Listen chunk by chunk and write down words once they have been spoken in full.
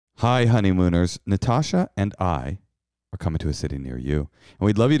Hi, honeymooners. Natasha and I are coming to a city near you, and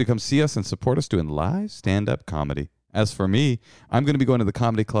we'd love you to come see us and support us doing live stand-up comedy. As for me, I'm going to be going to the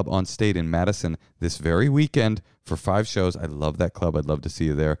Comedy Club on State in Madison this very weekend for 5 shows. I love that club. I'd love to see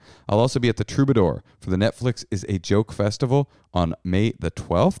you there. I'll also be at the Troubadour for the Netflix is a Joke Festival on May the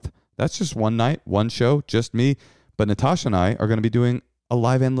 12th. That's just one night, one show, just me. But Natasha and I are going to be doing a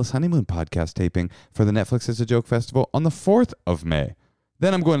live Endless Honeymoon podcast taping for the Netflix is a Joke Festival on the 4th of May.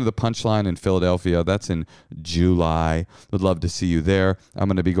 Then I'm going to the Punchline in Philadelphia. That's in July. Would love to see you there. I'm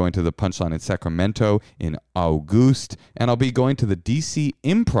going to be going to the Punchline in Sacramento in August. And I'll be going to the DC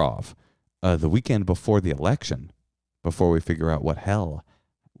Improv the weekend before the election, before we figure out what hell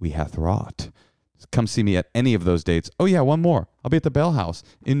we hath wrought. Come see me at any of those dates. Oh, yeah, one more. I'll be at the Bell House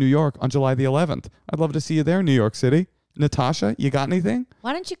in New York on July the 11th. I'd love to see you there, New York City. Natasha, you got anything?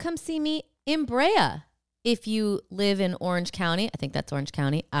 Why don't you come see me in Brea? If you live in Orange County, I think that's Orange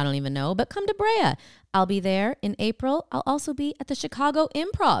County. I don't even know, but come to Brea. I'll be there in April. I'll also be at the Chicago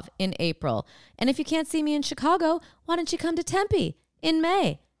Improv in April. And if you can't see me in Chicago, why don't you come to Tempe in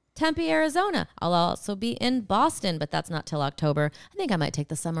May? Tempe, Arizona. I'll also be in Boston, but that's not till October. I think I might take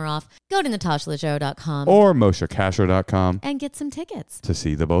the summer off. Go to NatashaLeggero.com or MosheKasher.com and get some tickets to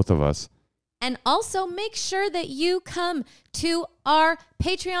see the both of us. And also make sure that you come to our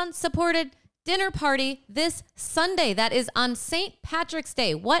Patreon-supported dinner party this Sunday. That is on St. Patrick's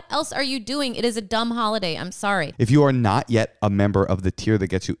Day. What else are you doing? It is a dumb holiday. I'm sorry. If you are not yet a member of the tier that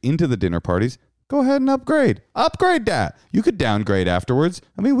gets you into the dinner parties, go ahead and upgrade. Upgrade that. You could downgrade afterwards.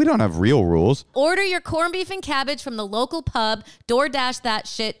 I mean, we don't have real rules. Order your corned beef and cabbage from the local pub. DoorDash that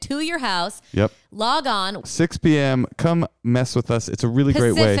shit to your house. Yep. Log on. 6 p.m. Come mess with us. It's a really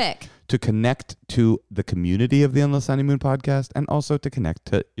great way to connect to the community of the Endless Honeymoon podcast and also to connect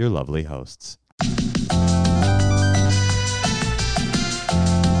to your lovely hosts.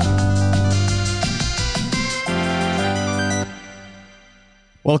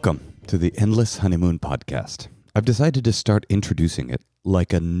 Welcome to the Endless Honeymoon podcast. I've decided to start introducing it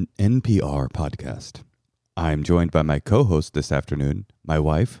like an NPR podcast. I'm joined by my co-host this afternoon, my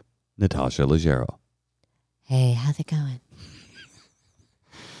wife, Natasha Leggero. Hey, how's it going?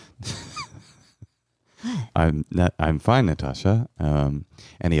 What? I'm fine, Natasha.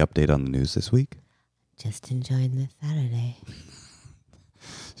 Any update on the news this week? Just enjoying this Saturday.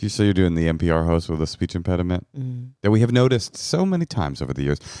 So you're doing the NPR host with a speech impediment that we have noticed so many times over the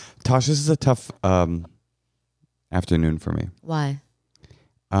years. Tosh, this is a tough afternoon for me. Why?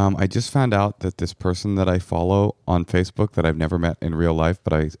 I just found out that this person that I follow on Facebook that I've never met in real life,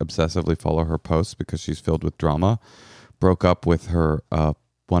 but I obsessively follow her posts because she's filled with drama, broke up with her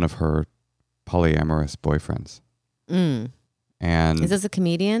one of her polyamorous boyfriends. And is this a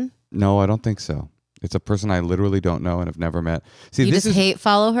comedian? No, I don't think so. It's a person I literally don't know and have never met. See, you just hate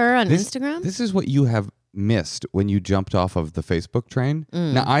follow her on Instagram? This is what you have missed when you jumped off of the Facebook train.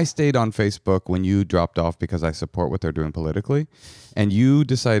 Now, I stayed on Facebook when you dropped off because I support what they're doing politically. And you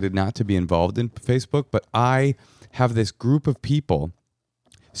decided not to be involved in Facebook. But I have this group of people,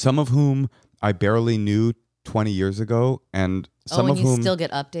 some of whom I barely knew 20 years ago. And some of whom still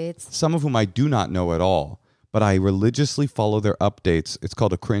get updates? Some of whom I do not know at all. But I religiously follow their updates. It's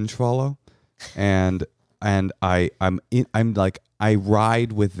called a cringe follow. And I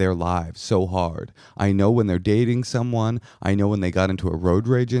ride with their lives so hard. I know when they're dating someone. I know when they got into a road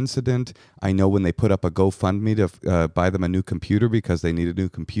rage incident. I know when they put up a GoFundMe to buy them a new computer because they need a new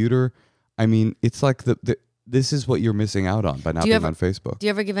computer. I mean, it's like this is what you're missing out on by not being on Facebook. Do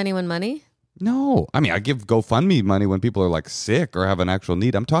you ever give anyone money? No. I mean, I give GoFundMe money when people are like sick or have an actual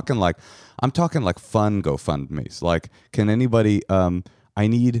need. I'm talking like fun GoFundMes. Like, can anybody? I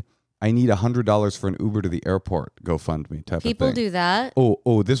need $100 for an Uber to the airport. GoFundMe type of thing. People do that.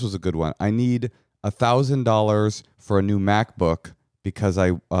 Oh, this was a good one. I need $1,000 for a new MacBook because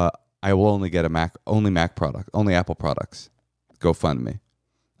I will only get only Mac product, only Apple products. GoFundMe.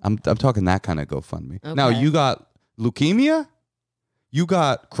 I'm talking that kind of GoFundMe. Okay. Now you got leukemia. You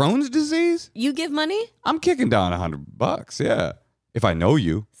got Crohn's disease. You give money? I'm kicking down $100. Yeah, if I know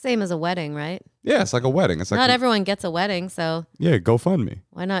you. Same as a wedding, right? Yeah, it's like a wedding. It's like not everyone gets a wedding, so yeah, GoFundMe.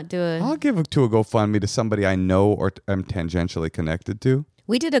 Why not do it? I'll give it to a GoFundMe to somebody I know or am tangentially connected to.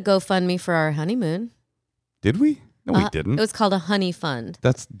 We did a GoFundMe for our honeymoon. Did we? No, we didn't. It was called a honey fund.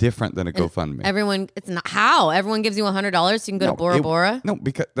 That's different than a GoFundMe. It's not how everyone gives you $100 so you can go to Bora Bora. No,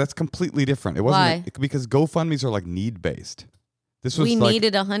 because that's completely different. It wasn't. Why? Because GoFundMes are like need based. We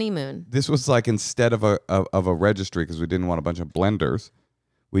needed a honeymoon. This was like instead of a registry because we didn't want a bunch of blenders.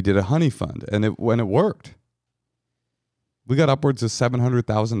 We did a honey fund, and when it worked, we got upwards of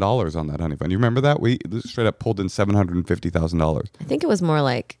 $700,000 on that honey fund. You remember that? We straight up pulled in $750,000. I think it was more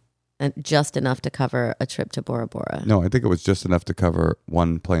like just enough to cover a trip to Bora Bora. No, I think it was just enough to cover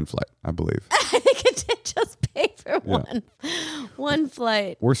one plane flight, I believe. I think it did just pay for one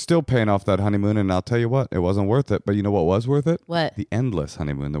flight. We're still paying off that honeymoon, and I'll tell you what, it wasn't worth it. But you know what was worth it? What? The endless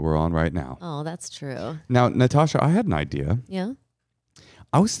honeymoon that we're on right now. Oh, that's true. Now, Natasha, I had an idea. Yeah.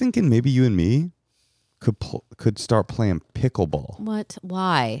 I was thinking maybe you and me could start playing pickleball. What?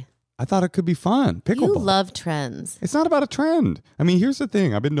 Why? I thought it could be fun. Pickleball. You love trends. It's not about a trend. I mean, here's the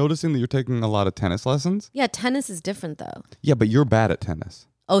thing. I've been noticing that you're taking a lot of tennis lessons. Yeah, tennis is different though. Yeah, but you're bad at tennis.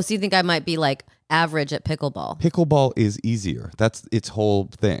 Oh, so you think I might be like average at pickleball? Pickleball is easier. That's its whole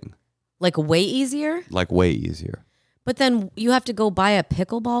thing. Like way easier? Like way easier. But then you have to go buy a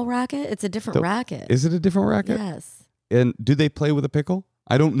pickleball racket? It's a different racket. Is it a different racket? Yes. And do they play with a pickle?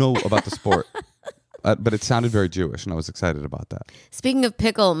 I don't know about the sport. But it sounded very Jewish, and I was excited about that. Speaking of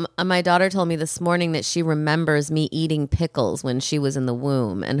pickle, my daughter told me this morning that she remembers me eating pickles when she was in the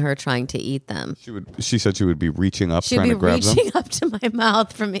womb and her trying to eat them. She said she would be reaching up, She'd trying be to grab them. reaching up to my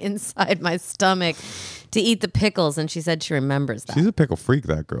mouth from inside my stomach to eat the pickles, and she said she remembers that. She's a pickle freak,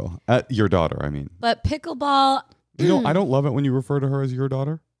 that girl. Your daughter, I mean. But pickleball... You know, I don't love it when you refer to her as your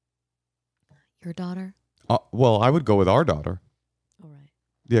daughter. Your daughter? Well, I would go with our daughter. All right.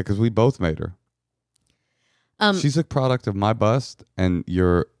 Yeah, because we both made her. She's a product of my bust and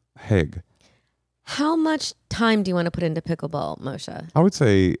your Haig. How much time do you want to put into pickleball, Moshe? I would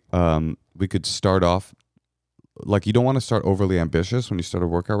say we could start off, like you don't want to start overly ambitious when you start a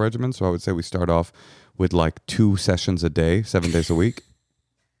workout regimen. So I would say we start off with like 2 sessions a day, 7 days a week.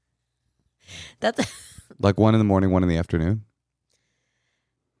 That's like 1 in the morning, 1 in the afternoon.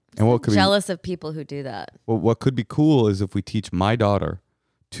 And what could jealous of people who do that. Well, what could be cool is if we teach my daughter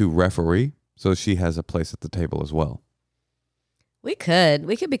to referee, so she has a place at the table as well. We could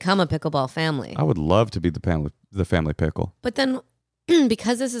become a pickleball family. I would love to be the family pickle. But then,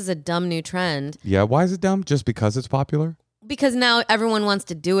 because this is a dumb new trend. Yeah, why is it dumb? Just because it's popular? Because now everyone wants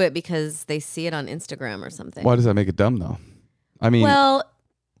to do it because they see it on Instagram or something. Why does that make it dumb, though? I mean, well,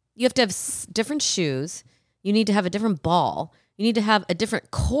 you have to have different shoes. You need to have a different ball. You need to have a different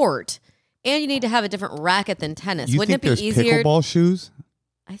court, and you need to have a different racket than tennis. Wouldn't it be there's easier? Pickleball shoes?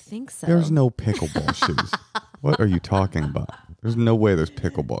 I think so. There's no pickleball shoes. What are you talking about? There's no way there's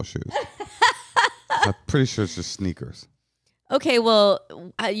pickleball shoes. I'm pretty sure it's just sneakers. Okay, well,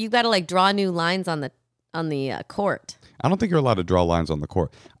 you got to like draw new lines on the court. I don't think you're allowed to draw lines on the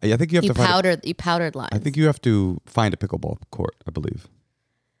court. I think you have to you powdered lines. I think you have to find a pickleball court, I believe.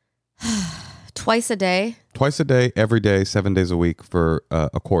 Twice a day, every day, 7 days a week for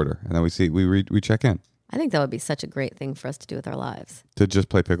a quarter, and then we check in. I think that would be such a great thing for us to do with our lives. To just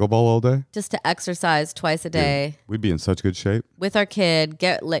play pickleball all day? Just to exercise twice a day. Yeah, we'd be in such good shape. With our kid.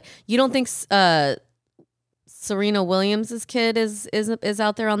 You don't think Serena Williams' kid is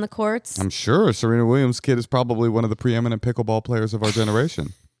out there on the courts? I'm sure Serena Williams' kid is probably one of the preeminent pickleball players of our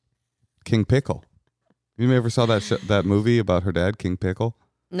generation. King Pickle. You ever saw that movie about her dad, King Pickle?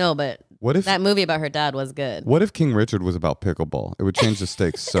 No, but that movie about her dad was good. What if King Richard was about pickleball? It would change the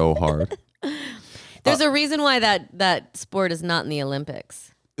stakes so hard. There's a reason why that sport is not in the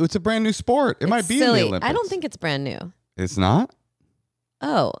Olympics. It's a brand new sport. It might be silly. in the Olympics. I don't think it's brand new. It's not?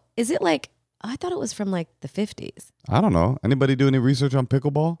 Oh, is it like... I thought it was from like the 50s. I don't know. Anybody do any research on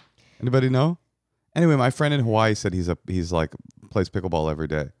pickleball? Anybody know? Anyway, my friend in Hawaii said he's like plays pickleball every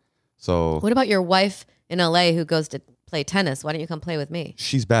day. So what about your wife in LA who goes to play tennis? Why don't you come play with me?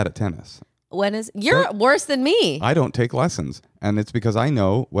 She's bad at tennis. You're worse than me. I don't take lessons. And it's because I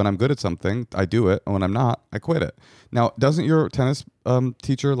know when I'm good at something, I do it. And when I'm not, I quit it. Now, doesn't your tennis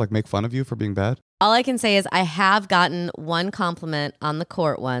teacher like make fun of you for being bad? All I can say is I have gotten one compliment on the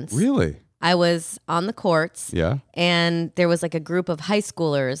court once. Really? I was on the courts. Yeah. And there was like a group of high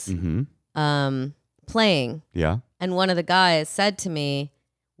schoolers playing. Yeah. And one of the guys said to me,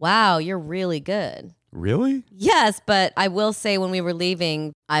 "Wow, you're really good." Really? Yes, but I will say when we were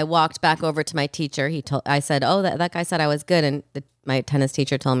leaving, I walked back over to my teacher. I said, "Oh, that guy said I was good," and my tennis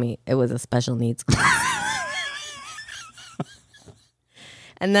teacher told me it was a special needs class.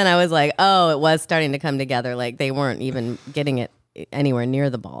 And then I was like, "Oh, it was starting to come together. Like they weren't even getting it anywhere near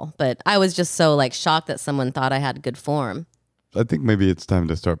the ball." But I was just so like shocked that someone thought I had good form. I think maybe it's time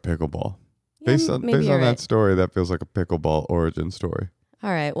to start pickleball. Yeah, based on that story, that feels like a pickleball origin story. All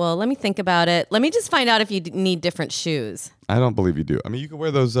right. Well, let me think about it. Let me just find out if you need different shoes. I don't believe you do. I mean, you can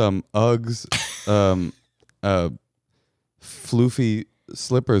wear those Uggs, floofy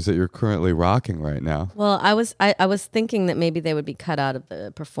slippers that you're currently rocking right now. Well, I was thinking that maybe they would be cut out of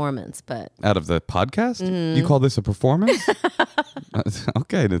the performance, but out of the podcast? You call this a performance?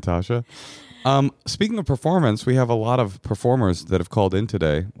 Okay, Natasha. Speaking of performance, we have a lot of performers that have called in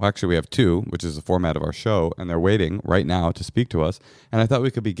today. Well, actually, we have two, which is the format of our show, and they're waiting right now to speak to us. And I thought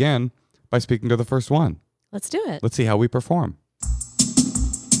we could begin by speaking to the first one. Let's do it. Let's see how we perform.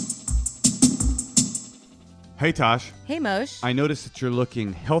 Hey, Tosh. Hey, Moshe. I noticed that you're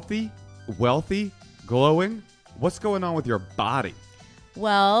looking healthy, wealthy, glowing. What's going on with your body?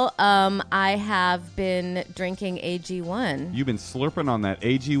 Well, I have been drinking AG1. You've been slurping on that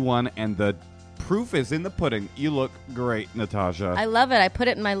AG1, and the proof is in the pudding. You look great, Natasha. I love it. I put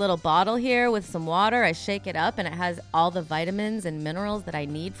it in my little bottle here with some water. I shake it up, and it has all the vitamins and minerals that I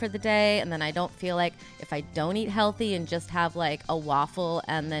need for the day. And then I don't feel like if I don't eat healthy and just have like a waffle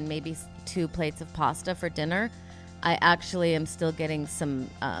and then maybe 2 plates of pasta for dinner, I actually am still getting some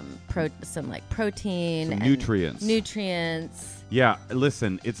protein Some and nutrients. Yeah,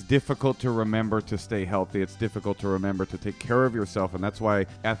 listen, it's difficult to remember to stay healthy. It's difficult to remember to take care of yourself, and that's why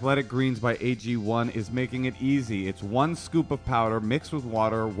Athletic Greens by AG1 is making it easy. It's 1 scoop of powder mixed with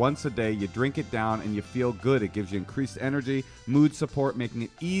water once a day. You drink it down, and you feel good. It gives you increased energy, mood support, making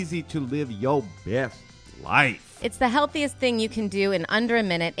it easy to live your best life. It's the healthiest thing you can do in under a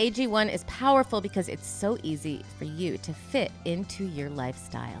minute. AG1 is powerful because it's so easy for you to fit into your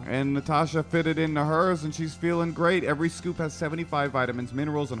lifestyle. And Natasha fitted into hers, and she's feeling great. Every scoop has 75 vitamins,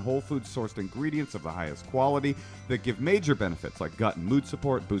 minerals, and whole food sourced ingredients of the highest quality that give major benefits like gut and mood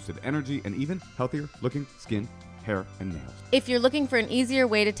support, boosted energy, and even healthier looking skin, hair, and nails. If you're looking for an easier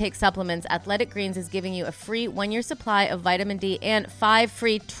way to take supplements, Athletic Greens is giving you a free 1-year supply of vitamin D and 5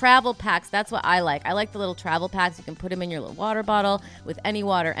 free travel packs. That's what I like. I like the little travel packs. You can put them in your little water bottle with any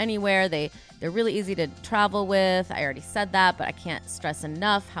water anywhere. They're really easy to travel with. I already said that, but I can't stress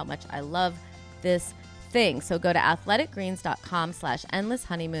enough how much I love this thing. So go to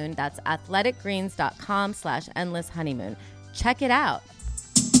athleticgreens.com/endlesshoneymoon. That's athleticgreens.com/endlesshoneymoon. Check it out.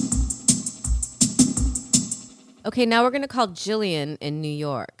 Okay, now we're going to call Jillian in New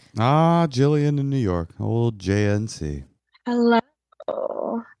York. Ah, Jillian in New York. Old JNC. Hello.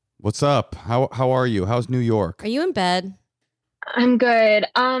 What's up? How are you? How's New York? Are you in bed? I'm good.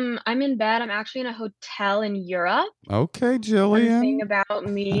 I'm in bed. I'm actually in a hotel in Europe. Okay, Jillian. Something about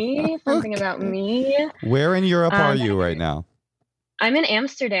me. Something about me. Where in Europe are you right now? I'm in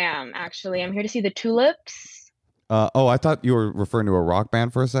Amsterdam, actually. I'm here to see the tulips. I thought you were referring to a rock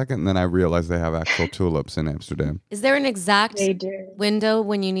band for a second, and then I realized they have actual tulips in Amsterdam. Is there an exact They do. window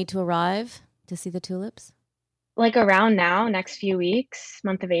when you need to arrive to see the tulips? Like around now, next few weeks,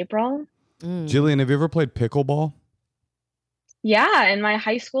 month of April. Jillian, have you ever played pickleball? Yeah, in my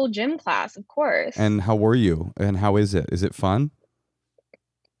high school gym class, of course. And how were you? And how is it? Is it fun?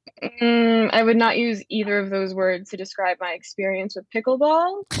 I would not use either of those words to describe my experience with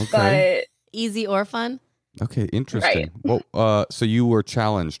pickleball, Okay. Easy or fun? Okay, interesting. Well, so you were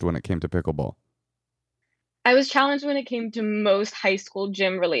challenged when it came to pickleball. I was challenged when it came to most high school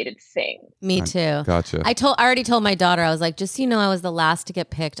gym related things. Me too. Gotcha. I already told my daughter, I was like, just so you know, I was the last to get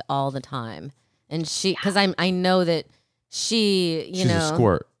picked all the time. And because I know that she's a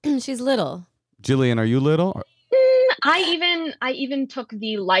squirt. She's little. Jillian, are you little? I even took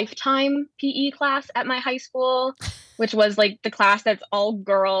the lifetime PE class at my high school, which was like the class that's all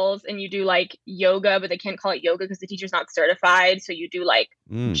girls and you do like yoga, but they can't call it yoga because the teacher's not certified. So you do like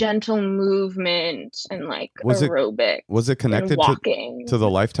gentle movement and like aerobic. Was it connected walking to the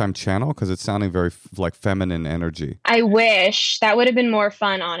Lifetime channel? Because it's sounding very like feminine energy. I wish that would have been more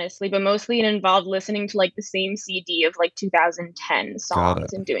fun, honestly, but mostly it involved listening to like the same CD of like 2010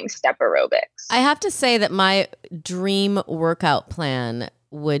 songs and doing step aerobics. I have to say that my dream workout plan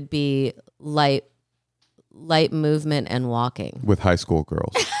would be light movement and walking with high school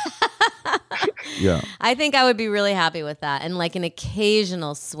girls. Yeah, I think I would be really happy with that, and like an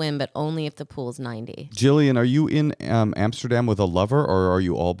occasional swim, but only if the pool's 90. Jillian, are you in Amsterdam with a lover, or are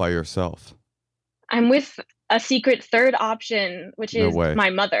you all by yourself? I'm with a secret third option, which is my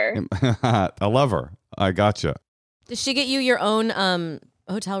mother. A lover. I gotcha. Does she get you your own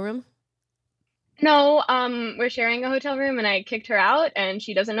hotel room? No, we're sharing a hotel room and I kicked her out and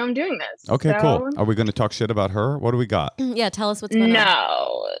she doesn't know I'm doing this. Okay, cool. Are we going to talk shit about her? What do we got? Yeah, tell us what's going on.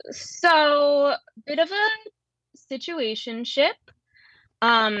 No. So, bit of a situationship.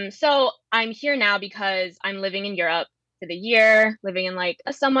 So I'm here now because I'm living in Europe for the year, living in like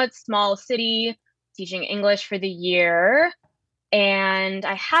a somewhat small city, teaching English for the year. And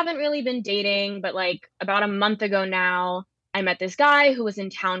I haven't really been dating, but like about a month ago now, I met this guy who was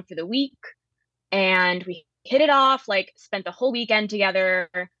in town for the week. And we hit it off, like spent the whole weekend together.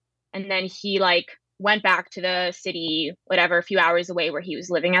 And then he like went back to the city, whatever, a few hours away where he was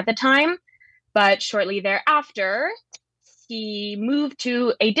living at the time. But shortly thereafter, he moved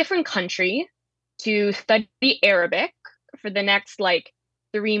to a different country to study Arabic for the next like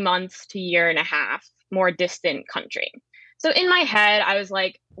 3 months to year and a half, more distant country. So in my head, I was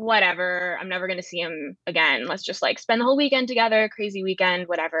like, whatever, I'm never going to see him again. Let's just like spend the whole weekend together, crazy weekend,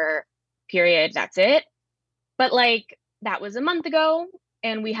 whatever, period. That's it. But like that was a month ago,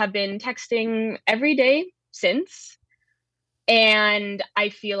 and we have been texting every day since. And I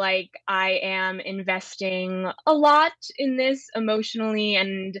feel like I am investing a lot in this emotionally.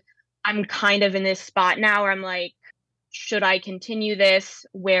 And I'm kind of in this spot now where I'm like, should I continue this?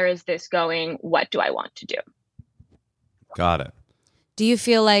 Where is this going? What do I want to do? Got it. Do you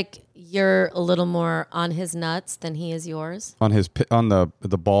feel like you're a little more on his nuts than he is yours? On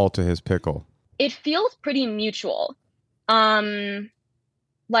the ball to his pickle. It feels pretty mutual.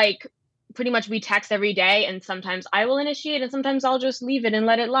 Like pretty much we text every day, and sometimes I will initiate and sometimes I'll just leave it and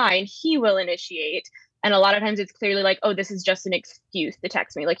let it lie, and he will initiate. And a lot of times it's clearly like, oh, this is just an excuse to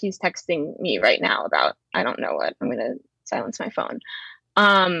text me. Like he's texting me right now about, I don't know what, I'm going to silence my phone.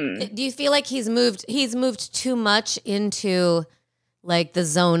 Do you feel like he's moved too much into like the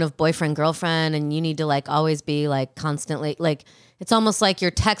zone of boyfriend, girlfriend, and you need to like always be like constantly, like it's almost like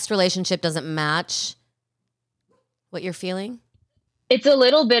your text relationship doesn't match what you're feeling? It's a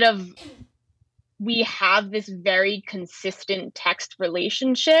little bit of, we have this very consistent text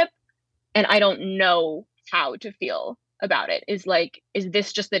relationship, and I don't know how to feel about it. Is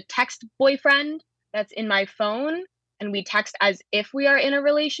this just a text boyfriend that's in my phone, and we text as if we are in a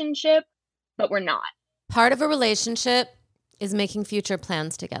relationship, but we're not? Part of a relationship is making future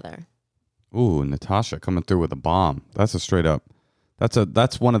plans together. Ooh, Natasha coming through with a bomb. That's a straight up.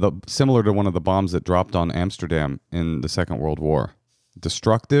 That's one of the similar to one of the bombs that dropped on Amsterdam in the Second World War.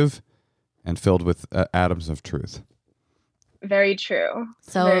 Destructive and filled with atoms of truth. Very true.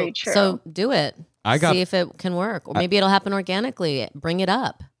 Very true. So do it. See if it can work, or maybe it'll happen organically. Bring it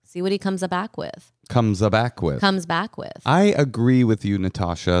up. See what he comes back with. I agree with you,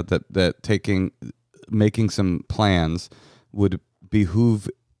 Natasha, that making some plans would behoove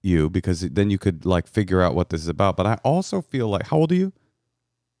you, because then you could like figure out what this is about. But I also feel like, how old are you?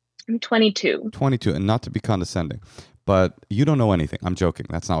 I'm 22. 22, and not to be condescending, but you don't know anything. I'm joking.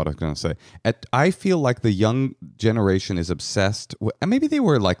 That's not what I was going to say. I feel like the young generation is obsessed with, and maybe they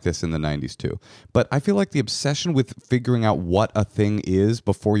were like this in the 90s too, but I feel like the obsession with figuring out what a thing is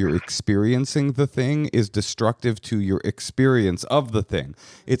before you're experiencing the thing is destructive to your experience of the thing.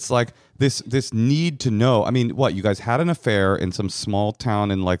 It's like this need to know. I mean, what, you guys had an affair in some small town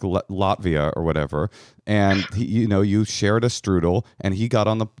in like Latvia or whatever, and you shared a strudel, and he got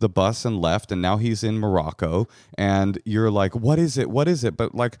on the bus and left, and now he's in Morocco, and you're like, what is it?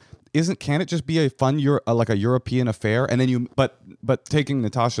 But like, can it just be a fun like a European affair? And then but taking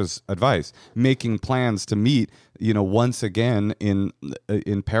Natasha's advice, making plans to meet, once again in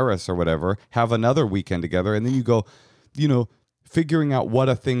Paris or whatever, have another weekend together, and then you go, figuring out what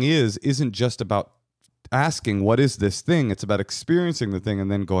a thing isn't just about asking what is this thing. It's about experiencing the thing and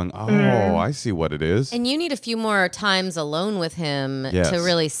then going, I see what it is. And you need a few more times alone with him to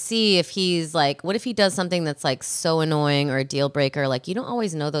really see if he's like, what if he does something that's like so annoying or a deal breaker? Like, you don't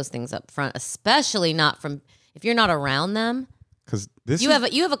always know those things up front, especially not if you're not around them. Because you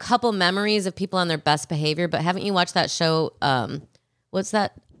have a couple memories of people on their best behavior, but haven't you watched that show? What's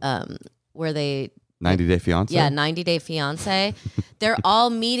that? Where they 90 Day Fiancé? Yeah, 90 Day Fiancé. They're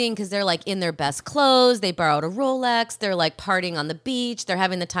all meeting because they're like in their best clothes. They borrowed a Rolex. They're like partying on the beach. They're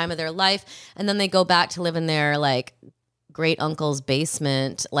having the time of their life. And then they go back to live in their like great uncle's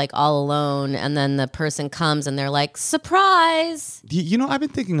basement, like all alone. And then the person comes and they're like, surprise. I've been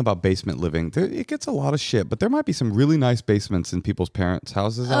thinking about basement living. It gets a lot of shit, but there might be some really nice basements in people's parents'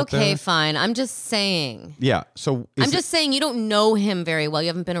 houses out there. Okay, fine. I'm just saying. Yeah. So I'm just saying you don't know him very well. You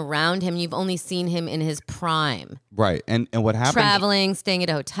haven't been around him. You've only seen him in his prime. Right. And what happens? Traveling, staying at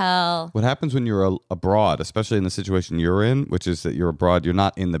a hotel. What happens when you're abroad, especially in the situation you're in, which is that you're abroad, you're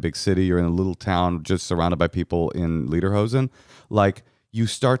not in the big city, you're in a little town just surrounded by people in Lederhosen. Like you're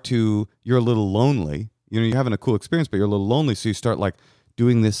a little lonely. You're having a cool experience, but you're a little lonely. So you start like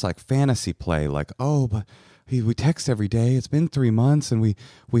doing this like fantasy play, like, oh, but we text every day. It's been 3 months and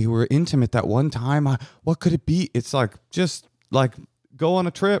we were intimate that one time. What could it be? It's like, just like go on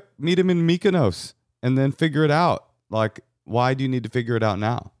a trip, meet him in Mykonos and then figure it out. Like, why do you need to figure it out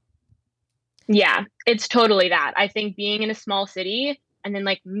now? Yeah, it's totally that. I think being in a small city and then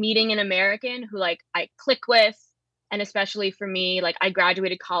like meeting an American who like I click with, and especially for me, like I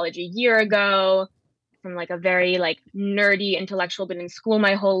graduated college a year ago from like a very like nerdy intellectual, been in school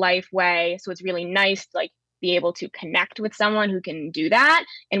my whole life way. So it's really nice to like be able to connect with someone who can do that.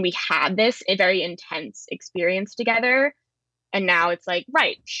 And we had this a very intense experience together. And now it's like,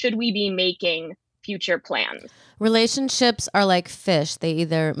 right, should we be making future plans? Relationships are like fish. They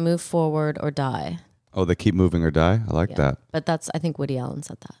either move forward or die. Oh, they keep moving or die? I like Yeah. that. But I think Woody Allen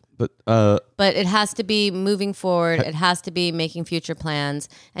said that. But it has to be moving forward. It has to be making future plans.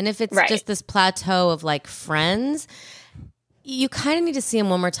 And if it's Right. just this plateau of like friends, you kind of need to see him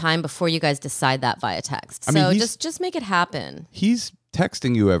one more time before you guys decide that via text. I mean, So he's- just make it happen. he's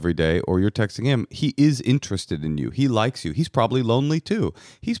texting you every day or you're texting him. He is interested in you. He likes you. He's probably lonely too.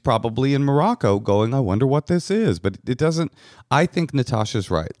 He's probably in Morocco going, I wonder what this is. But it doesn't, I think Natasha's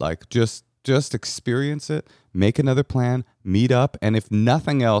right. Like just experience it, make another plan, meet up. And if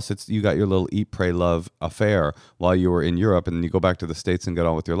nothing else, it's you got your little eat, pray, love affair while you were in Europe and then you go back to the States and get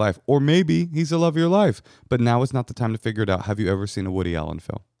on with your life. Or maybe he's the love of your life. But now is not the time to figure it out. Have you ever seen a Woody Allen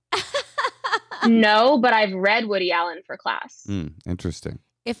film? No, but I've read Woody Allen for class. Interesting.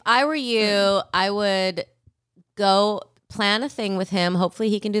 If I were you, I would go plan a thing with him. Hopefully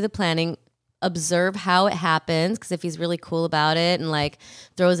he can do the planning. Observe how it happens, because if he's really cool about it and like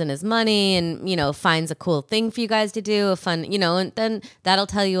throws in his money and, you know, finds a cool thing for you guys to do, a fun, you know, and then that'll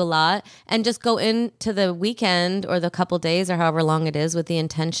tell you a lot. And just go into the weekend or the couple days or however long it is with the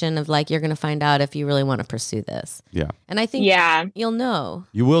intention of like, you're going to find out if you really want to pursue this. Yeah. And I think Yeah. you'll know.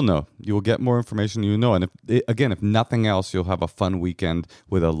 You will know. You will get more information. You know. And if nothing else, you'll have a fun weekend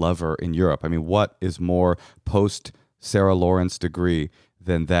with a lover in Europe. I mean, what is more post Sarah Lawrence degree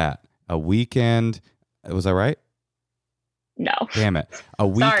than that? A weekend. Was I right? No. Damn it. A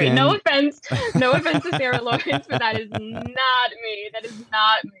weekend. Sorry, no offense. No offense to Sarah Lawrence, but that is not me. That is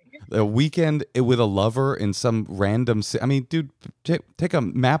not me. A weekend with a lover in some random. I mean, dude, take a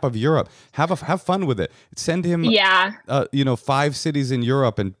map of Europe. Have fun with it. Send him. Yeah. 5 cities in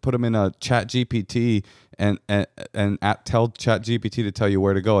Europe and put them in a Chat GPT and tell Chat GPT to tell you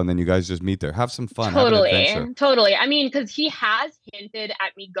where to go, and then you guys just meet there. Have some fun. Have an adventure. Totally. I mean, because he has hinted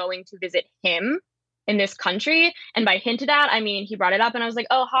at me going to visit him in this country, and by hinted at, I mean he brought it up, and I was like,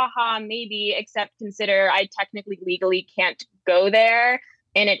 oh, haha, maybe. Except consider I technically legally can't go there,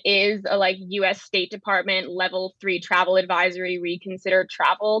 and it is a like U.S. State Department level 3 travel advisory reconsider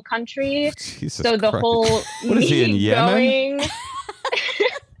travel country. Jesus So the Christ. whole What is he in Yemen? going,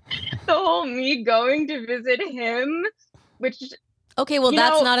 the whole me going to visit him, which Okay, well, You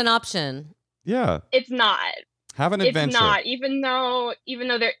that's know- not an option. Yeah. it's not. Have an adventure. It's not. Even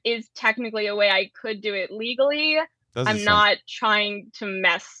though there is technically a way I could do it legally, Doesn't I'm sound- not trying to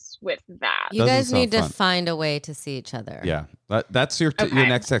mess with that. You Doesn't guys sound need to fun. find a way to see each other. Yeah, that's your Okay.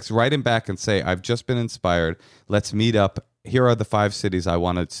 next text. Write him back and say, I've just been inspired. Let's meet up. Here are the 5 cities I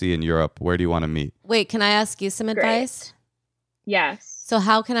want to see in Europe. Where do you want to meet? Wait, can I ask you some Great. advice? Yes. So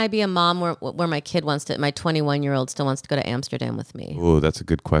how can I be a mom where my kid my 21-year-old still wants to go to Amsterdam with me? Oh, that's a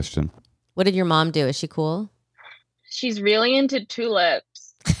good question. What did your mom do? Is she cool? She's really into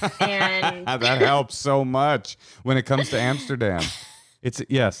tulips. And that helps so much when it comes to Amsterdam. It's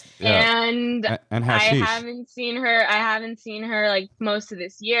yes, yeah, and and I hashish. haven't seen her like most of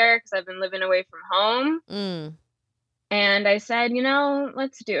this year because I've been living away from home. Mm. And I said,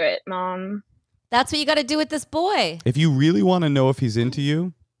 let's do it, Mom. That's what you got to do with this boy. If you really want to know if he's into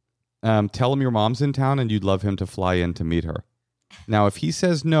you, tell him your mom's in town and you'd love him to fly in to meet her. Now, if he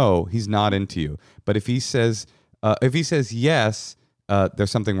says no, he's not into you. But if he says yes, there's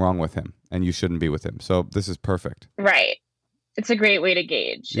something wrong with him and you shouldn't be with him. So this is perfect. Right. It's a great way to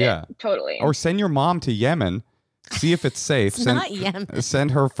gauge. it. Yeah. Totally. Or send your mom to Yemen, see if it's safe. It's not Yemen.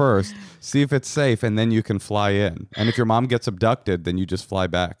 Send her first, see if it's safe, and then you can fly in. And if your mom gets abducted, then you just fly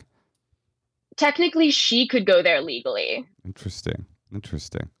back. Technically, she could go there legally. Interesting.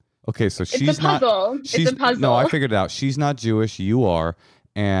 Okay, so It's she's a puzzle. not. It's a puzzle. No, I figured it out. She's not Jewish. You are.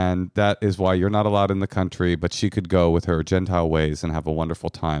 And that is why you're not allowed in the country, but she could go with her Gentile ways and have a wonderful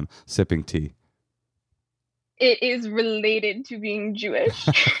time sipping tea. It is related to being Jewish.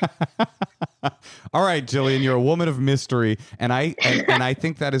 All right, Jillian, you're a woman of mystery, and I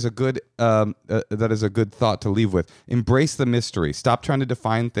think that is a good thought to leave with. Embrace the mystery. Stop trying to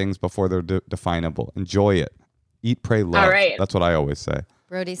define things before they're definable. Enjoy it. Eat, pray, love. All right. That's what I always say.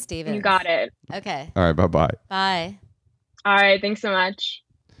 Brody Stevens. You got it. Okay. All right, bye-bye. Bye. All right. Thanks so much.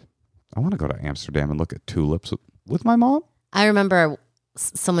 I want to go to Amsterdam and look at tulips with my mom. I remember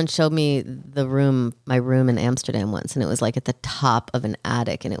someone showed me my room in Amsterdam once, and it was like at the top of an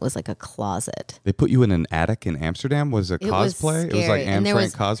attic, and it was like a closet. They put you in an attic in Amsterdam? Was it It was cosplay? It was like scary. Anne And there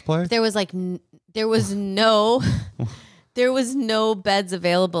Frank was- cosplay? There was like there was no there was no beds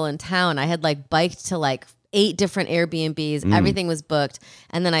available in town. I had like biked to like 8 different Airbnbs. Everything was booked.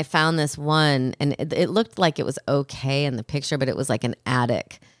 And then I found this one, and it looked like it was okay in the picture, but it was like an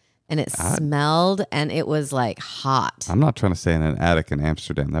attic. and it smelled, and it was like hot. I'm not trying to stay in an attic in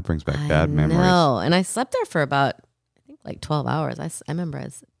Amsterdam. That brings back bad memories. No, and I slept there for about, I think, like 12 hours. I remember I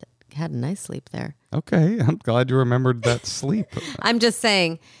had a nice sleep there. Okay, I'm glad you remembered that sleep. I'm just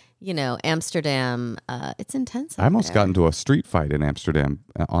saying, Amsterdam, it's intense. I almost got into a street fight in Amsterdam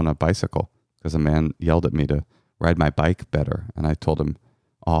on a bicycle because a man yelled at me to ride my bike better, and I told him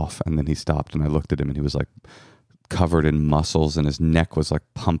off, and then he stopped, and I looked at him, and he was like covered in muscles, and his neck was like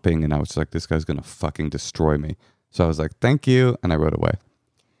pumping, and I was like, this guy's gonna fucking destroy me. So I was like, thank you, and I rode away.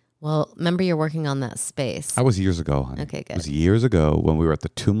 Well, remember, you're working on that space. I was years ago, honey. Okay, good. It was years ago when we were at the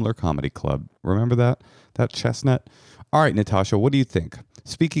Tumler Comedy Club. Remember that chestnut? All right, Natasha, what do you think?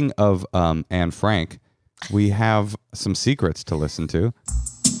 Speaking of Anne Frank, we have some secrets to listen to.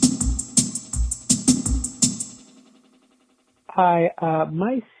 Hi,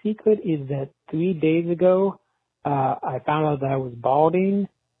 my secret is that 3 days ago, I found out that I was balding,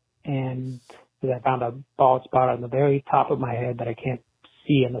 and I found a bald spot on the very top of my head that I can't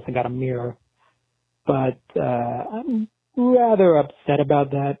see unless I got a mirror. But I'm rather upset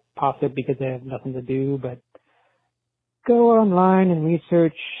about that, possibly because I have nothing to do but go online and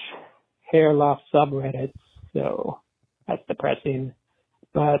research hair loss subreddits, so that's depressing.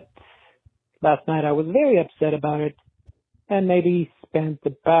 But last night I was very upset about it, and maybe spent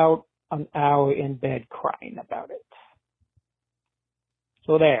about an hour in bed crying about it.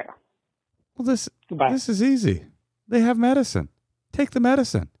 So there. Well, this Goodbye. This is easy. They have medicine. Take the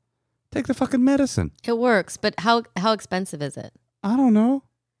medicine. Take the fucking medicine. It works, but how expensive is it? I don't know,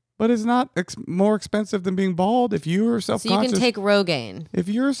 but it's not more expensive than being bald. If you're So self-conscious, you can take Rogaine. if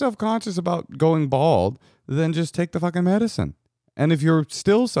you're self-conscious about going bald, then just take the fucking medicine. And if you're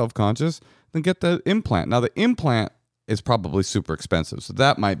still self-conscious, then get the implant. Now, the implant is probably super expensive, so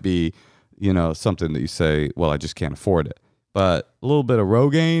that might be, something that you say, well, I just can't afford it. But a little bit of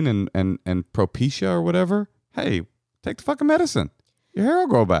Rogaine and Propecia or whatever, hey, take the fucking medicine. Your hair will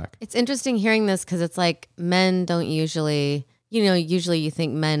grow back. It's interesting hearing this because it's like men don't usually, usually you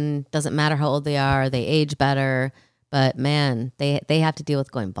think men, doesn't matter how old they are, they age better. But man, they have to deal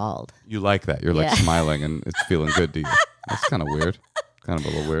with going bald. You like that. You're like smiling and it's feeling good to you. That's kind of weird. Kind of a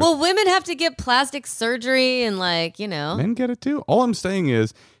little weird. Well, women have to get plastic surgery and Men get it too. All I'm saying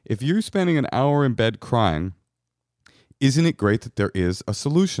is, if you're spending an hour in bed crying, isn't it great that there is a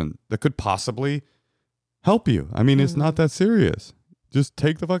solution that could possibly help you? I mean, it's not that serious. Just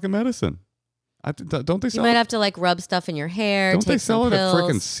take the fucking medicine. Don't they sell You might it? have to rub stuff in your hair. Don't take they sell some it at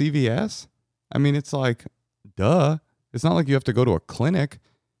pills. freaking CVS? I mean, it's like, duh. It's not like you have to go to a clinic.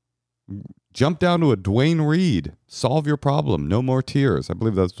 Jump down to a Dwayne Reed. Solve your problem. No more tears. I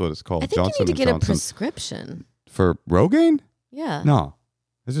believe that's what it's called. I think Johnson you need to & get Johnson. a prescription. For Rogaine? Yeah. No.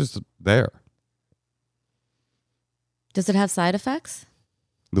 It's just there. Does it have side effects?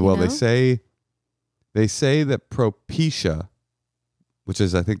 Well, know? they say that Propecia, which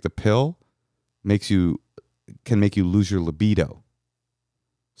is I think the pill, can make you lose your libido.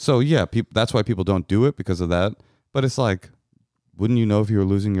 So yeah, that's why people don't do it, because of that. But it's like, wouldn't you know if you were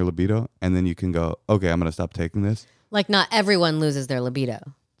losing your libido? And then you can go, okay, I'm going to stop taking this. Like not everyone loses their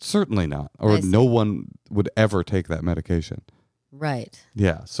libido. Certainly not. Or no one would ever take that medication. Right.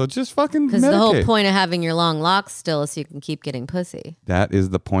 Yeah. So just fucking Because medicate. the whole point of having your long locks still is so you can keep getting pussy. That is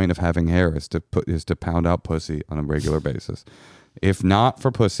the point of having hair, is to pound out pussy on a regular basis. If not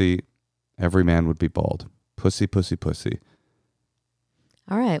for pussy, every man would be bald. Pussy, pussy, pussy.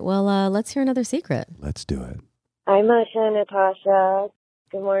 All right. Well, let's hear another secret. Let's do it. Hi, Masha and Natasha.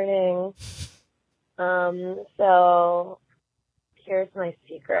 Good morning. So here's my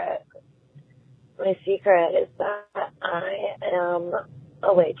secret. My secret is that I am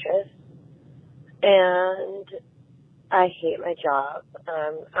a waitress and I hate my job.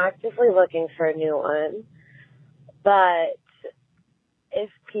 I'm actively looking for a new one. But if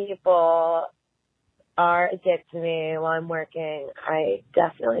people are a dick to me while I'm working, I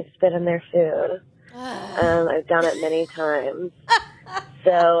definitely spit in their food. I've done it many times.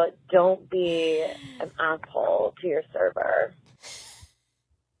 So don't be an asshole to your server.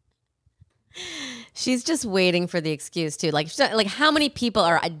 She's just waiting for the excuse too. Like how many people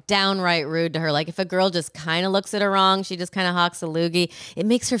are downright rude to her? Like if a girl just kind of looks at her wrong, she just kind of hawks a loogie. It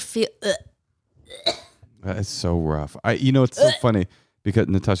makes her feel. That is so rough. It's so funny because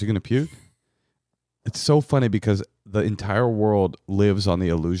Natasha, you gonna puke? It's so funny because the entire world lives on the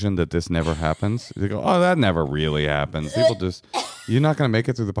illusion that this never happens. They go, oh, that never really happens. People just, you're not gonna make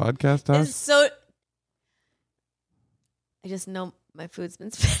it through the podcast, Tosh? It's so. I just know my food's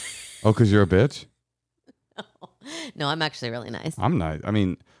been spit. Oh, because you're a bitch? No, I'm actually really nice. I'm not. I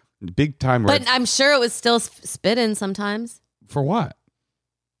mean, big time But red. I'm sure it was still spit in sometimes. For what?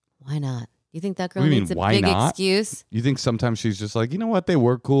 Why not? You think that girl What do you needs mean, a why big not? excuse? You think sometimes she's just like, you know what? They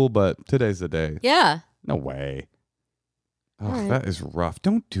were cool, but today's the day. Yeah. No way. Oh, All right. that is rough.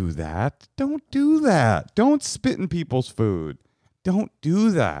 Don't do that. Don't do that. Don't spit in people's food. Don't do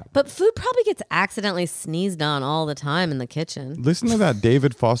that. But food probably gets accidentally sneezed on all the time in the kitchen. Listen to that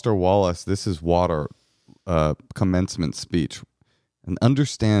David Foster Wallace, This Is Water commencement speech. And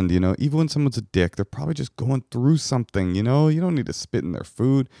understand, even when someone's a dick, they're probably just going through something, You don't need to spit in their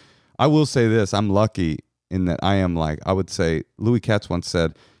food. I will say this. I'm lucky in that I would say, Louis Katz once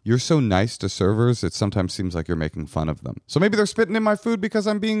said, you're so nice to servers, it sometimes seems like you're making fun of them. So maybe they're spitting in my food because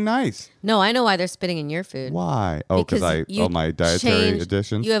I'm being nice. No, I know why they're spitting in your food. Why? Oh, because my dietary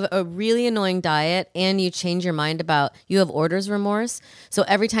additions? You have a really annoying diet and you change your mind you have order's remorse. So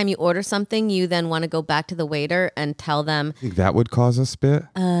every time you order something, you then want to go back to the waiter and tell them. Think that would cause a spit?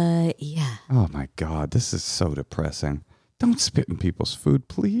 Yeah. Oh my God, this is so depressing. Don't spit in people's food,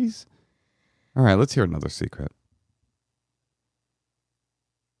 please. All right, let's hear another secret.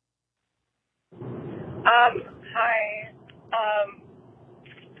 Hi.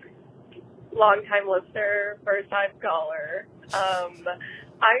 Long-time listener, first-time caller.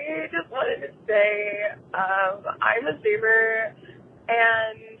 I just wanted to say I'm a Zoomer,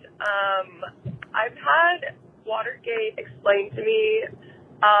 and I've had Watergate explained to me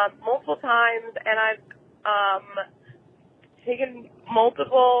multiple times, and I've taken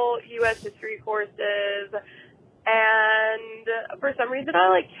multiple U.S. history courses, and for some reason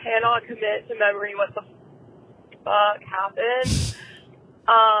I cannot commit to memory what the fuck happened.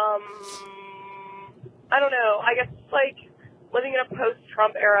 I don't know. I guess living in a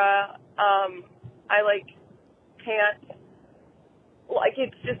post-Trump era, I can't.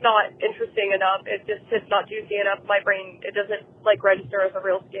 It's just not interesting enough. It's not juicy enough. My brain, it doesn't register as a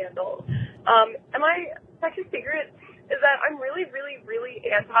real scandal. And my second secret is that I'm really, really, really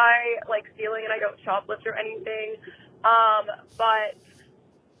anti stealing, and I don't shoplift or anything. But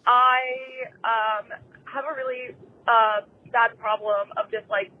I have a really bad problem of just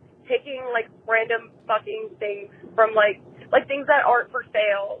taking random fucking things from things that aren't for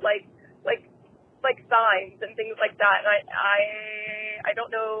sale, like signs and things like that. And I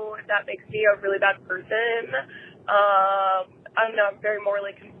don't know if that makes me a really bad person. I don't know. I'm very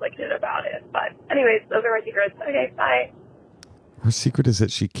morally conflicted about it. But anyways, those are my secrets. Okay, bye. Her secret is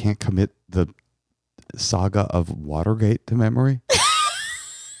that she can't commit the saga of Watergate to memory.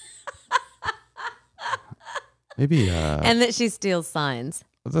 Maybe. And that she steals signs.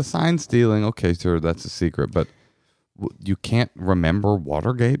 The sign stealing, okay, sure, that's a secret. But you can't remember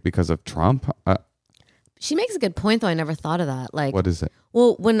Watergate because of Trump? She makes a good point, though. I never thought of that. What is it?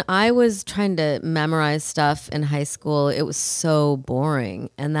 Well, when I was trying to memorize stuff in high school, it was so boring.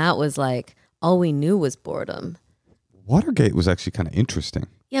 And that was all we knew was boredom. Watergate was actually kind of interesting.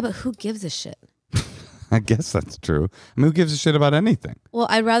 Yeah, but who gives a shit? I guess that's true. I mean, who gives a shit about anything? Well,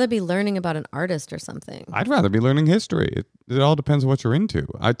 I'd rather be learning about an artist or something. I'd rather be learning history. It all depends on what you're into.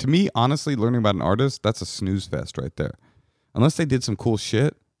 To me, honestly, learning about an artist, that's a snooze fest right there. Unless they did some cool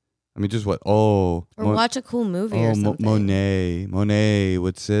shit. I mean, just what? Or watch a cool movie or something. Monet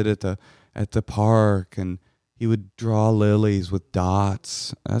would sit at the park and he would draw lilies with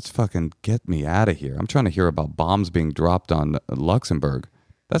dots. That's fucking get me out of here. I'm trying to hear about bombs being dropped on Luxembourg.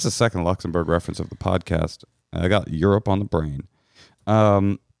 That's the second Luxembourg reference of the podcast. I got Europe on the brain.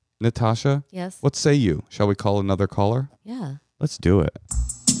 Natasha? Yes? What say you? Shall we call another caller? Yeah. Let's do it.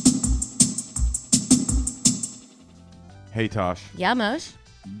 Hey, Tosh. Yeah, Moshe?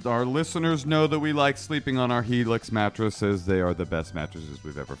 Our listeners know that we like sleeping on our Helix mattresses. They are the best mattresses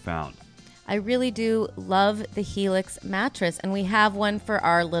we've ever found. I really do love the Helix mattress, and we have one for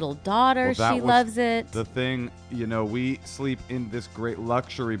our little daughter. Well, she loves it. The thing, we sleep in this great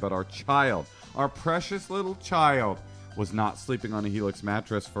luxury, but our precious little child, was not sleeping on a Helix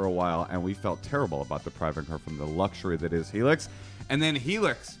mattress for a while, and we felt terrible about depriving her from the luxury that is Helix. And then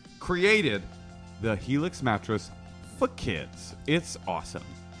Helix created the Helix mattress for kids. It's awesome.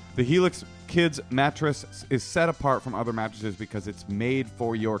 The Helix Kids mattress is set apart from other mattresses because it's made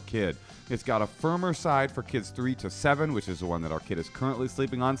for your kid. It's got a firmer side for kids 3 to 7, which is the one that our kid is currently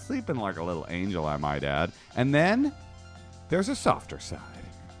sleeping on. Sleeping like a little angel, I might add. And then there's a softer side.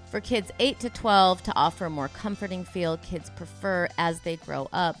 For kids 8 to 12 to offer a more comforting feel kids prefer as they grow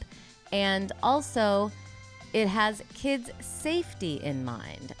up. And also, it has kids' safety in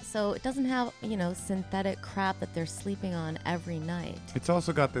mind. So it doesn't have, synthetic crap that they're sleeping on every night. It's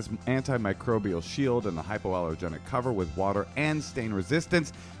also got this antimicrobial shield and a hypoallergenic cover with water and stain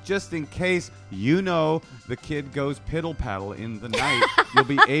resistance. Just in case the kid goes piddle-paddle in the night, you'll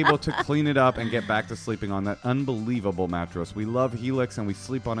be able to clean it up and get back to sleeping on that unbelievable mattress. We love Helix and we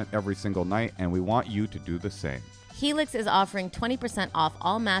sleep on it every single night, and we want you to do the same. Helix is offering 20% off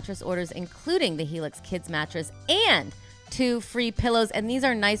all mattress orders, including the Helix Kids mattress and 2 free pillows. And these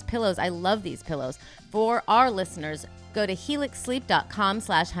are nice pillows. I love these pillows. For our listeners, go to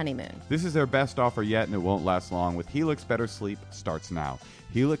helixsleep.com/honeymoon. This is their best offer yet, and it won't last long. With Helix, better sleep starts now.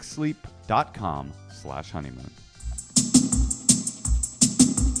 helixsleep.com/honeymoon.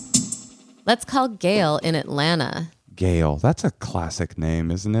 Let's call Gail in Atlanta. Gail. That's a classic name,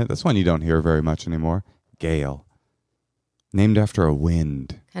 isn't it? That's one you don't hear very much anymore. Gail. Named after a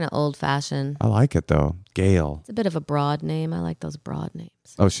wind. Kind of old-fashioned. I like it, though. Gail. It's a bit of a broad name. I like those broad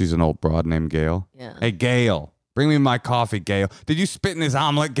names. Oh, she's an old broad named Gail? Yeah. Hey, Gail. Bring me my coffee, Gail. Did you spit in this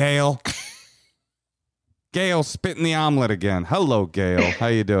omelet, Gail? Gail, spit in the omelet again. Hello, Gail. How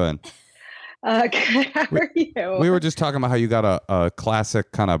you doing? Good. How are you? We were just talking about how you got a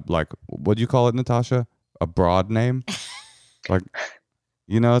classic kind of like, what do you call it, Natasha? A broad name? Like...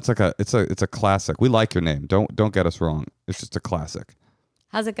 it's like it's a classic. We like your name. Don't get us wrong. It's just a classic.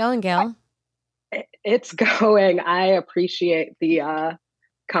 How's it going, Gail? It's going. I appreciate the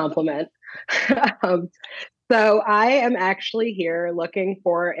compliment. So I am actually here looking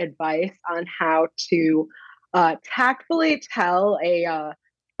for advice on how to tactfully tell a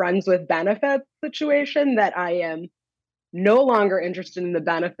friends with benefits situation that I am no longer interested in the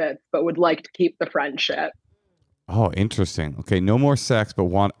benefits, but would like to keep the friendship. Oh, interesting. Okay, no more sex, but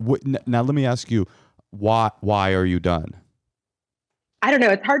now let me ask you, why are you done? I don't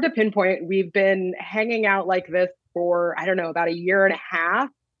know. It's hard to pinpoint. We've been hanging out like this for, about a year and a half.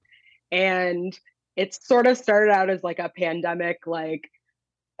 And it sort of started out as like a pandemic, it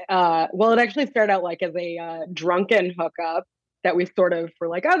actually started out like as a drunken hookup that we sort of were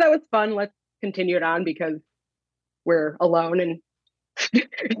like, oh, that was fun. Let's continue it on because we're alone and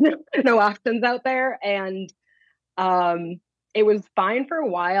no options out there. And it was fine for a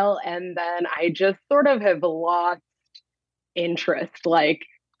while, and then I just sort of have lost interest. Like,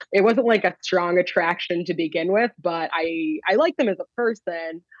 it wasn't like a strong attraction to begin with, but I like them as a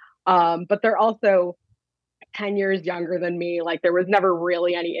person. But they're also 10 years younger than me. Like, there was never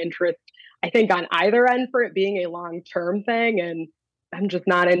really any interest, I think, on either end for it being a long-term thing, and I'm just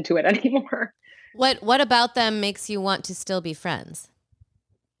not into it anymore. What about them makes you want to still be friends?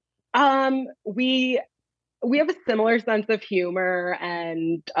 We have a similar sense of humor,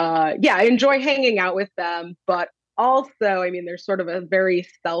 and I enjoy hanging out with them. But also, there's sort of a very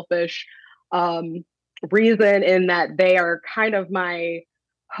selfish reason in that they are kind of my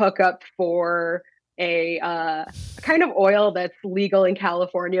hookup for a kind of oil that's legal in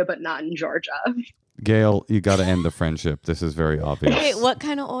California but not in Georgia. Gail, you got to end the friendship. This is very obvious. Wait, what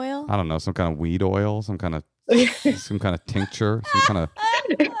kind of oil? I don't know, some kind of weed oil, some kind of tincture, some kind of.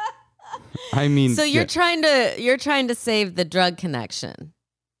 So you're trying to save the drug connection.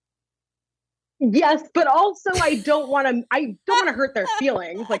 Yes, but also I don't want to hurt their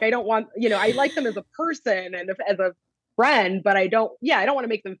feelings. Like, I don't want, I like them as a person and as a friend, but I don't want to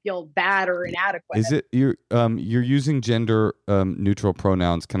make them feel bad or inadequate. Is it you're using gender neutral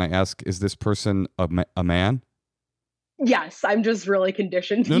pronouns? Can I ask, is this person a man? Yes, I'm just really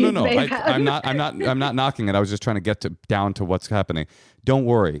conditioned to No. I'm not knocking it. I was just trying to get down to what's happening. Don't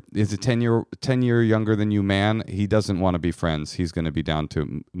worry. Is a 10 year younger than you man? He doesn't want to be friends. He's going to be down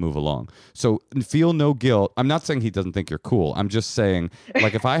to move along. So feel no guilt. I'm not saying he doesn't think you're cool. I'm just saying,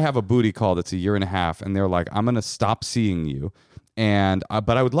 like, if I have a booty call that's a year and a half and they're like, I'm going to stop seeing you. And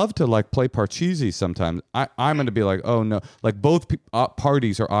but I would love to like play Parcheesi sometimes. I'm going to be like, oh no, like both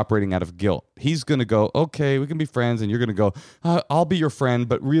parties are operating out of guilt. He's going to go, okay, we can be friends, and you're going to go, I'll be your friend,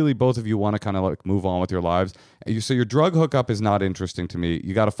 but really both of you want to kind of like move on with your lives. So your drug hookup is not interesting to me.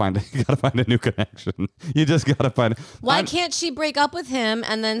 You got to find a new connection. You just got to find. Why can't she break up with him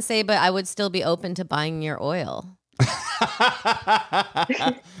and then say, but I would still be open to buying your oil?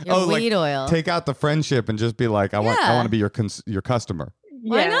 Your weed oil. Take out the friendship and just be like, I want to be your customer.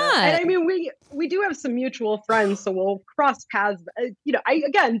 Why not? And I mean, we do have some mutual friends, so we'll cross paths.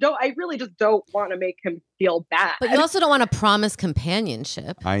 I really just don't want to make him feel bad. But you also don't want to promise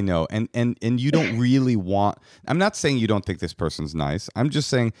companionship. I know. And you don't really want, I'm not saying you don't think this person's nice. I'm just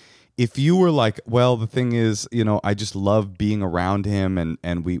saying if you were like, well, the thing is, I just love being around him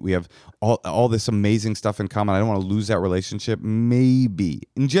and we have all this amazing stuff in common. I don't want to lose that relationship. Maybe.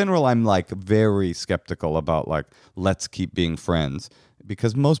 In general, I'm like very skeptical about like, let's keep being friends.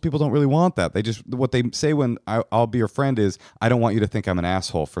 Because most people don't really want that. They just, what they say when I'll be your friend is, I don't want you to think I'm an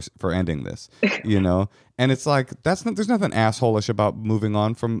asshole for ending this, And it's like, there's nothing asshole-ish about moving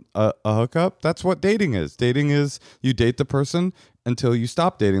on from a hookup. That's what dating is. Dating is you date the person until you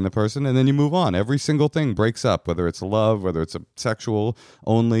stop dating the person and then you move on. Every single thing breaks up, whether it's love, whether it's a sexual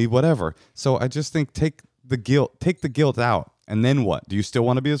only, whatever. So I just think take the guilt out. And then what? Do you still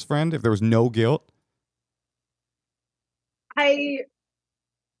want to be his friend if there was no guilt? I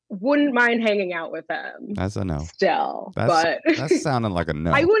wouldn't mind hanging out with him. That's a no. Still, but that's sounding like a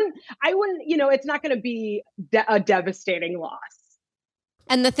no. I wouldn't. It's not going to be a devastating loss.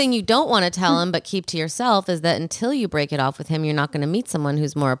 And the thing you don't want to tell him, but keep to yourself, is that until you break it off with him, you're not going to meet someone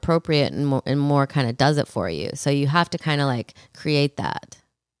who's more appropriate and more kind of does it for you. So you have to kind of like create that.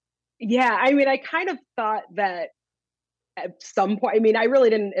 Yeah, I mean, I kind of thought that at some point, I mean, I really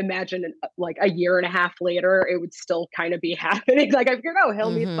didn't imagine like a year and a half later, it would still kind of be happening. Like I figured,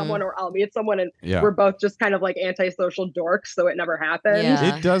 he'll meet someone or I'll meet someone. And we're both just kind of like antisocial dorks. So it never happened.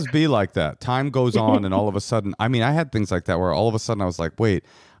 Yeah. It does be like that. Time goes on and all of a sudden, I mean, I had things like that where all of a sudden I was like, wait,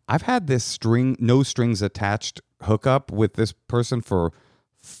 I've had this no strings attached hookup with this person for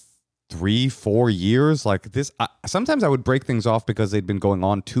 3-4 years. Like this, sometimes I would break things off because they'd been going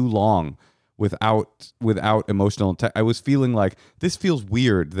on too long without emotional I was feeling like this feels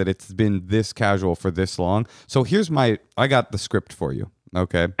weird that it's been this casual for this long. So I got the script for you.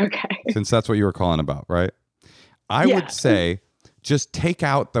 Okay. Since that's what you were calling about, right? I would say just take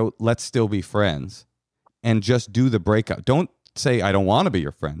out the let's still be friends and just do the breakup. Don't say I don't want to be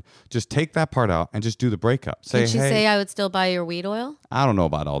your friend. Just take that part out and just do the breakup. Did she say I would still buy your weed oil? I don't know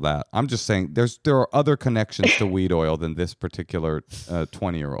about all that. I'm just saying there are other connections to weed oil than this particular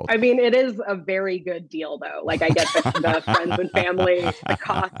 20-year-old. I mean, it is a very good deal, though. Like I get the friends and family, the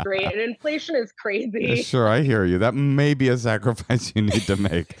cost rate, and inflation is crazy. Sure, I hear you. That may be a sacrifice you need to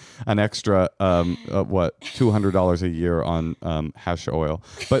make. An extra, $200 a year on hash oil.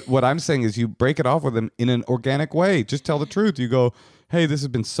 But what I'm saying is you break it off with them in an organic way. Just tell the truth. You go, hey, this has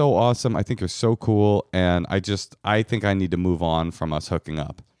been so awesome. I think you're so cool. And I think I need to move on from us hooking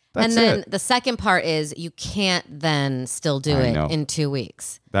up. That's and then it. The second part is you can't then still do it in 2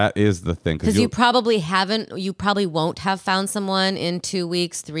 weeks. That is the thing. Because you probably won't have found someone in 2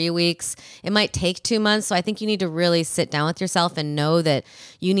 weeks, 3 weeks. It might take 2 months. So I think you need to really sit down with yourself and know that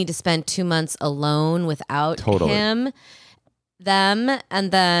you need to spend 2 months alone without him. Them, and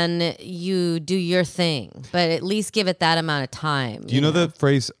then you do your thing, but at least give it that amount of time. Do you know the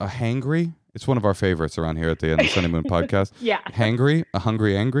phrase "a hangry"? It's one of our favorites around here at the end of the Sunny Moon podcast. Yeah, hangry, a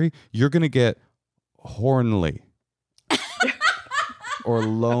hungry, angry. You're gonna get hornly or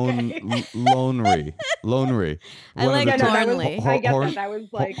lonely. I like hornly. I guess that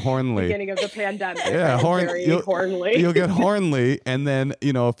was like hornly. Beginning of the pandemic. Yeah, hornly. You'll get hornly, and then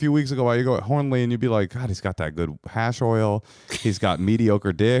a few weeks ago, you go at hornly, and you'd be like, God, he's got that good hash oil. He's got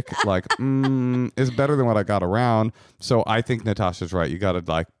mediocre dick. Like, it's better than what I got around. So I think Natasha's right. You got to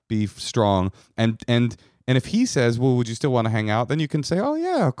like be strong, and if he says, well, would you still want to hang out? Then you can say, oh,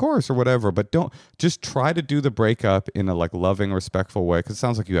 yeah, of course, or whatever. But don't just try to do the breakup in a like loving, respectful way. Because it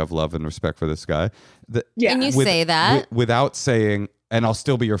sounds like you have love and respect for this guy. And you say that without saying, and I'll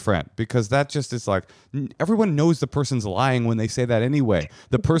still be your friend. Because that just is like, everyone knows the person's lying when they say that anyway.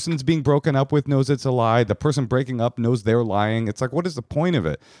 The person's being broken up with knows it's a lie. The person breaking up knows they're lying. It's like, what is the point of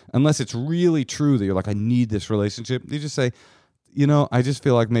it? Unless it's really true that you're like, I need this relationship. You just say, I just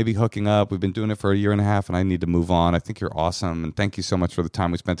feel like maybe hooking up. We've been doing it for a year and a half and I need to move on. I think you're awesome. And thank you so much for the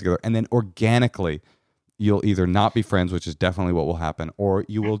time we spent together. And then organically, you'll either not be friends, which is definitely what will happen, or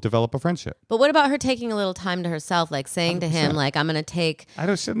you will develop a friendship. But what about her taking a little time to herself, like saying 100%. To him, like, I'm going to take, I'm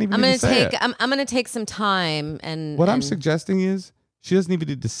going to take some time. And what I'm suggesting is she doesn't even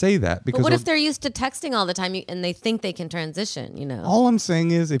need to say that. Because but what if they're used to texting all the time and they think they can transition, All I'm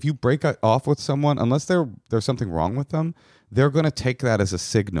saying is if you break off with someone, unless there's something wrong with them, they're going to take that as a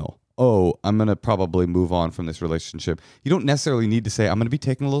signal. Oh, I'm going to probably move on from this relationship. You don't necessarily need to say, I'm going to be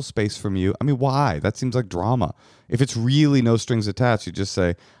taking a little space from you. I mean, why? That seems like drama. If it's really no strings attached, you just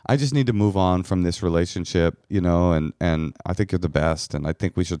say, I just need to move on from this relationship, and I think you're the best, and I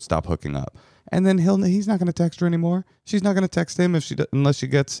think we should stop hooking up. and then he's not going to text her anymore. She's not going to text him unless she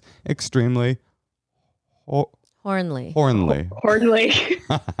gets extremely Hornly. hornly.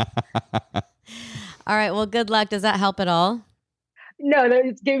 All right. Well, good luck. Does that help at all? No,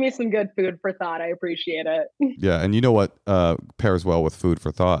 it's gave me some good food for thought. I appreciate it. Yeah, and you know what pairs well with food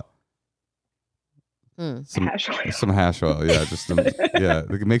for thought? Hash oil. Some hash oil. Yeah,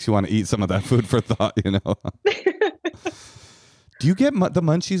 it makes you want to eat some of that food for thought. You know. Do you get the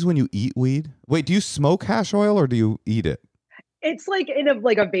munchies when you eat weed? Wait, do you smoke hash oil or do you eat it? It's like in a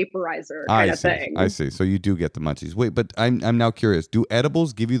vaporizer kind of thing. I see. So you do get the munchies. Wait, but I'm now curious. Do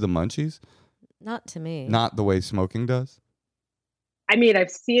edibles give you the munchies? Not to me. Not the way smoking does? I mean, I've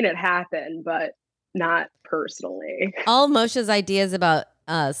seen it happen, but not personally. All Moshe's ideas about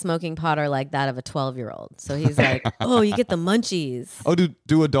smoking pot are like that of a 12-year-old. So he's like, oh, you get the munchies. Oh,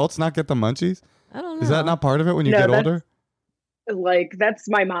 do adults not get the munchies? I don't know. Is that not part of it when you get older? Like, that's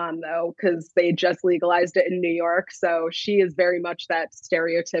my mom, though, because they just legalized it in New York. So she is very much that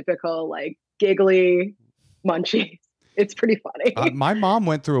stereotypical, like, giggly munchies. It's pretty funny. My mom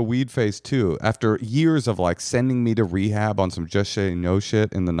went through a weed phase, too, after years of, like, sending me to rehab on some Just Say No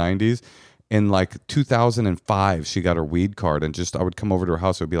shit in the 90s. In like 2005, she got her weed card, and I would come over to her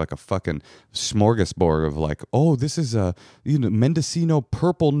house. It would be like a fucking smorgasbord of like, oh, this is Mendocino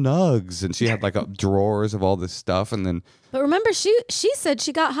purple nugs, and she had like drawers of all this stuff. And then, but remember, she said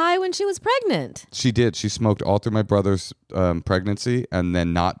she got high when she was pregnant. She did. She smoked all through my brother's pregnancy, and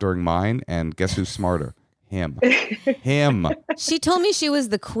then not during mine. And guess who's smarter? Him. She told me she was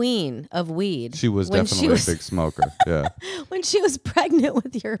the queen of weed. She was definitely a big smoker. Yeah. When she was pregnant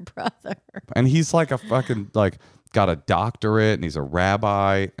with your brother. And he's like a fucking got a doctorate, and he's a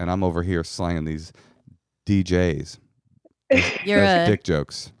rabbi, and I'm over here slanging these DJs. You're dick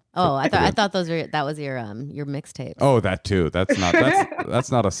jokes. Oh, I thought that was your mixtape. Oh, that too. That's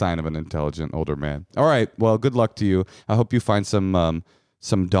not a sign of an intelligent older man. All right. Well, good luck to you. I hope you find some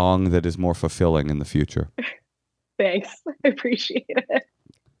dong that is more fulfilling in the future. Thanks. I appreciate it.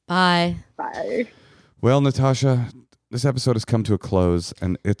 Bye. Bye. Well, Natasha, this episode has come to a close,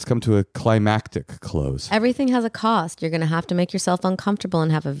 and it's come to a climactic close. Everything has a cost. You're going to have to make yourself uncomfortable and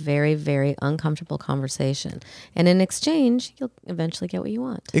have a very, very uncomfortable conversation. And in exchange, you'll eventually get what you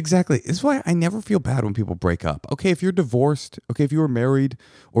want. Exactly. It's why I never feel bad when people break up. Okay, if you're divorced, okay, if you were married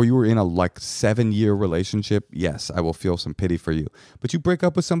or you were in a 7-year relationship, yes, I will feel some pity for you. But you break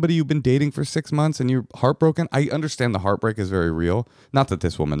up with somebody you've been dating for 6 months and you're heartbroken. I understand the heartbreak is very real. Not that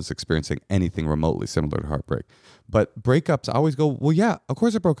this woman is experiencing anything remotely similar to heartbreak. But breakups, I always go, well, yeah, of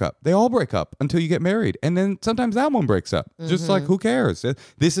course it broke up. They all break up until you get married. And then sometimes that one breaks up. Just like, who cares?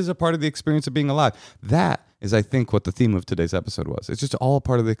 This is a part of the experience of being alive. That is, I think, what the theme of today's episode was. It's just all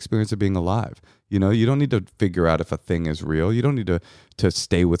part of the experience of being alive. You know, you don't need to figure out if a thing is real. You don't need to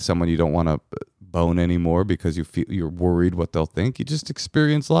stay with someone you don't want to bone anymore because you're worried what they'll think. You just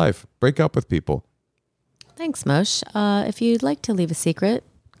experience life. Break up with people. Thanks, Moshe. If you'd like to leave a secret,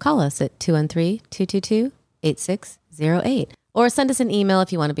 call us at 213-222-8608 or send us an email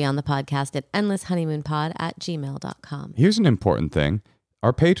if you want to be on the podcast at endlesshoneymoonpod@gmail.com. Here's an important thing.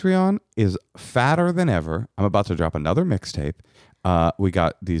 Our Patreon is fatter than ever. I'm about to drop another mixtape. We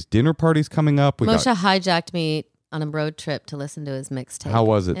got these dinner parties coming up. Moshe hijacked me on a road trip to listen to his mixtape. How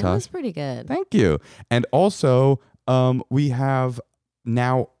was it, Tosh? It was pretty good. Thank you. And also, we have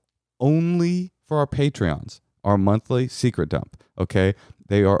now only for our Patreons, our monthly secret dump. Okay?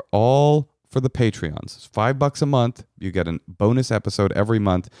 They are all for the Patreons. It's $5 a month. You get a bonus episode every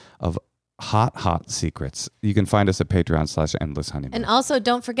month of hot secrets. You can find us at Patreon/endlesshoneymoon. And also,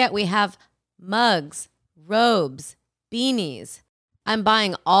 don't forget, we have mugs, robes, beanies. I'm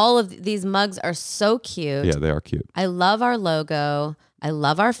buying all of these mugs. Are so cute. Yeah, they are cute. I love our logo. I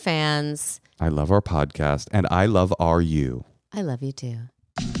love our fans. I love our podcast. And I love our you. I love you too.